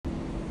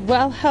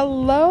Well,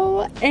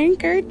 hello,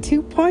 Anchor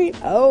 2.0.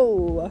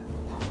 Oh,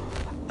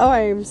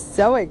 I am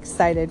so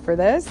excited for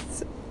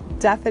this.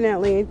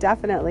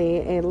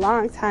 Definitely a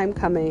long time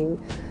coming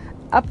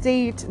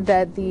update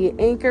that the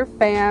Anchor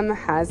fam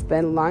has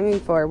been longing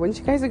for. Wouldn't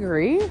you guys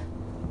agree?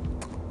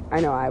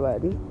 I know I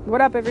would. What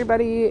up,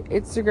 everybody?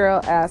 It's your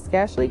girl, Ask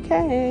Ashley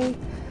K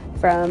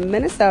from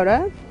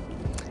Minnesota.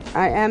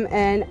 I am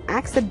an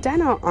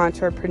accidental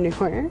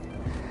entrepreneur.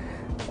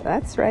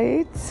 That's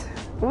right.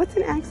 What's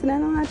an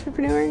accidental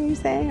entrepreneur, you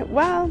say?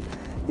 Well,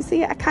 you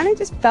see, I kind of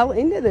just fell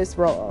into this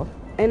role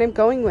and I'm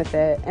going with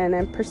it and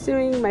I'm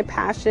pursuing my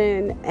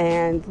passion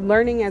and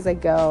learning as I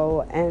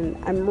go.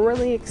 And I'm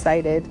really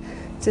excited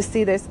to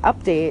see this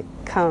update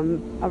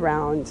come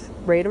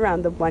right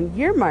around the 1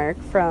 year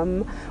mark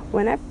from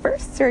when I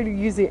first started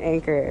using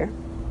Anchor.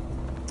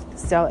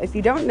 So if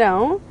you don't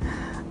know,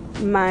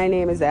 my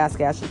name is Ask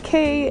Ashley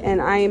K,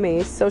 and I am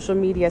a social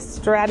media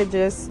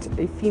strategist,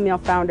 a female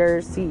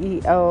founder,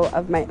 CEO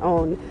of my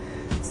own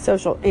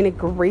social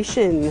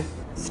integration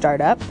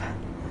startup.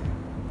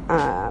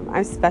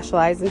 I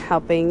specialize in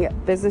helping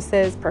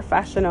businesses,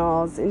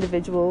 professionals,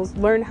 individuals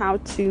learn how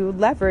to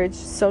leverage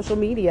social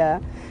media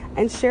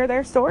and share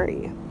their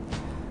story.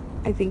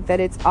 I think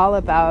that it's all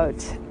about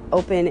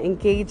open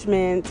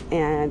engagement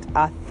and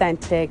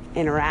authentic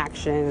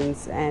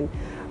interactions and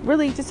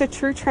really just a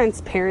true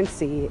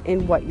transparency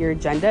in what your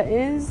agenda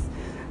is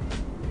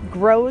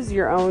grows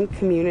your own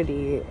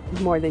community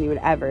more than you would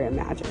ever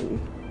imagine.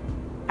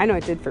 I know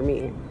it did for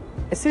me.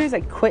 As soon as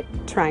I quit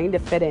trying to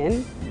fit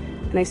in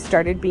and I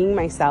started being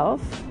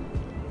myself,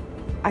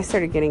 I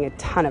started getting a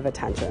ton of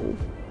attention.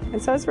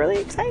 And so it's really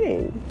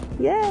exciting.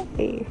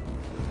 Yay!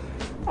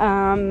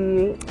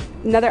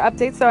 Another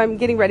update, so I'm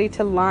getting ready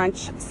to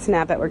launch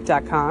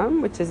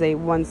snapatwork.com, which is a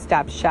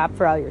one-stop shop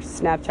for all your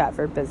Snapchat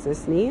for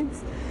business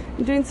needs.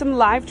 I'm doing some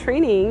live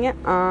training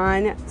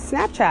on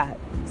Snapchat.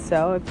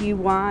 So if you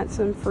want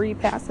some free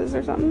passes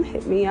or something,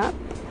 hit me up.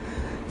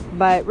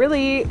 But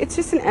really, it's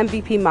just an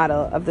MVP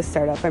model of the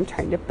startup I'm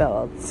trying to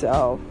build.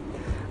 So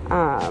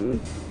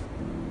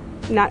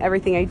not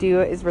everything I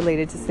do is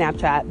related to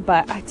Snapchat,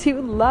 but I do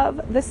love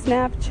the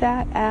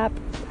Snapchat app.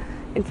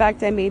 In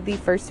fact, I made the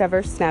first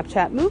ever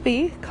Snapchat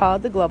movie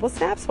called The Global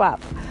Snap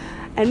Swap.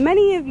 And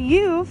many of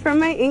you from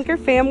my Anchor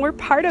fam were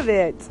part of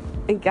it.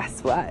 And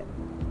guess what?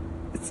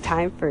 It's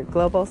time for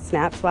Global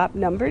Snap Swap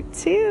number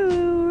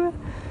 2.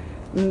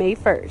 May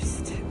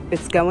 1st.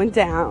 It's going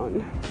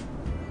down.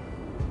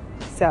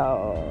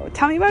 So,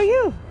 tell me about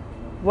you.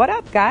 What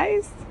up,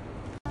 guys?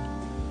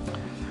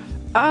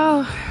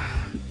 Oh,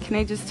 can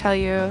I just tell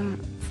you,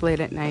 it's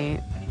late at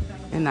night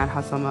in that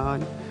hustle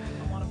mode.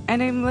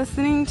 And I'm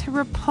listening to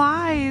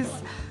replies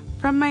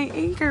from my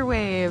Anchor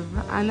wave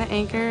on the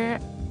Anchor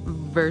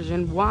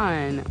version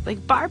 1.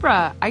 Like,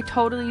 Barbara, I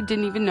totally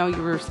didn't even know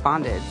you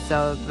responded.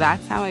 So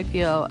that's how I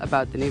feel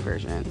about the new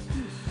version.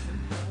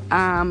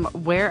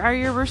 Where are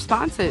your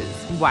responses?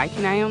 Why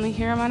can I only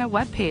hear them on a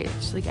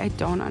webpage? Like, I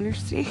don't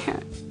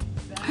understand.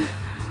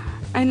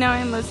 I know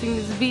I'm listening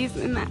to Z's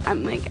and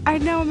I'm like, I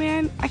know,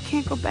 man, I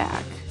can't go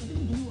back.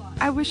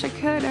 I wish I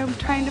could. I'm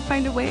trying to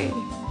find a way.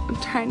 I'm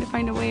trying to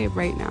find a way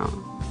right now.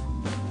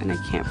 And I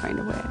can't find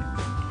a way.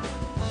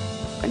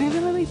 But I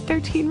have only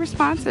 13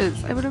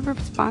 responses. I would have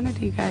responded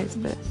to you guys,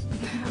 but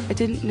I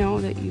didn't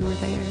know that you were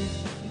there.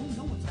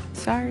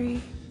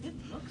 Sorry.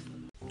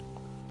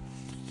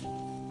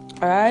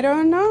 I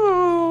don't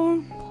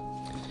know.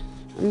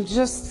 I'm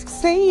just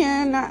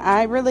saying,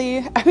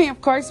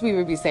 of course we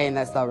would be saying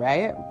this though,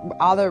 right?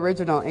 All the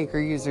original Anchor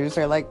users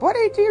are like, what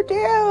did you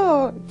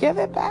do? Give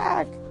it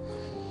back.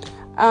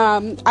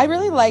 I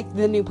really like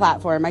the new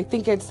platform. I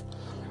think it's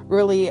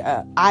really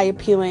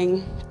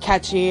eye-appealing,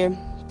 catchy.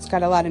 It's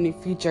got a lot of new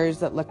features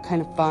that look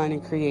kind of fun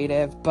and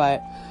creative,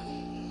 but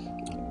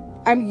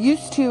I'm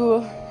used to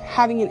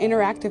having an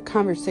interactive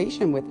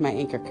conversation with my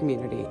Anchor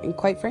community. And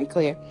quite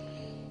frankly,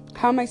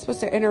 how am I supposed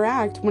to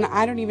interact when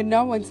I don't even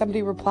know when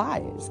somebody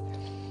replies?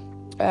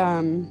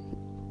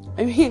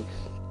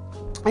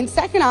 And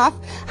second off,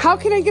 how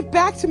can I get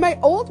back to my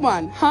old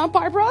one? Huh,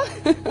 Barbara?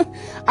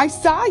 I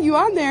saw you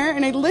on there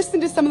and I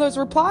listened to some of those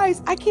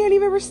replies. I can't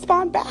even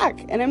respond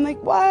back. And I'm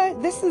like, what?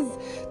 This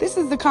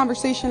is the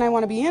conversation I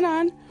want to be in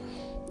on.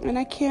 And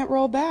I can't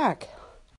roll back.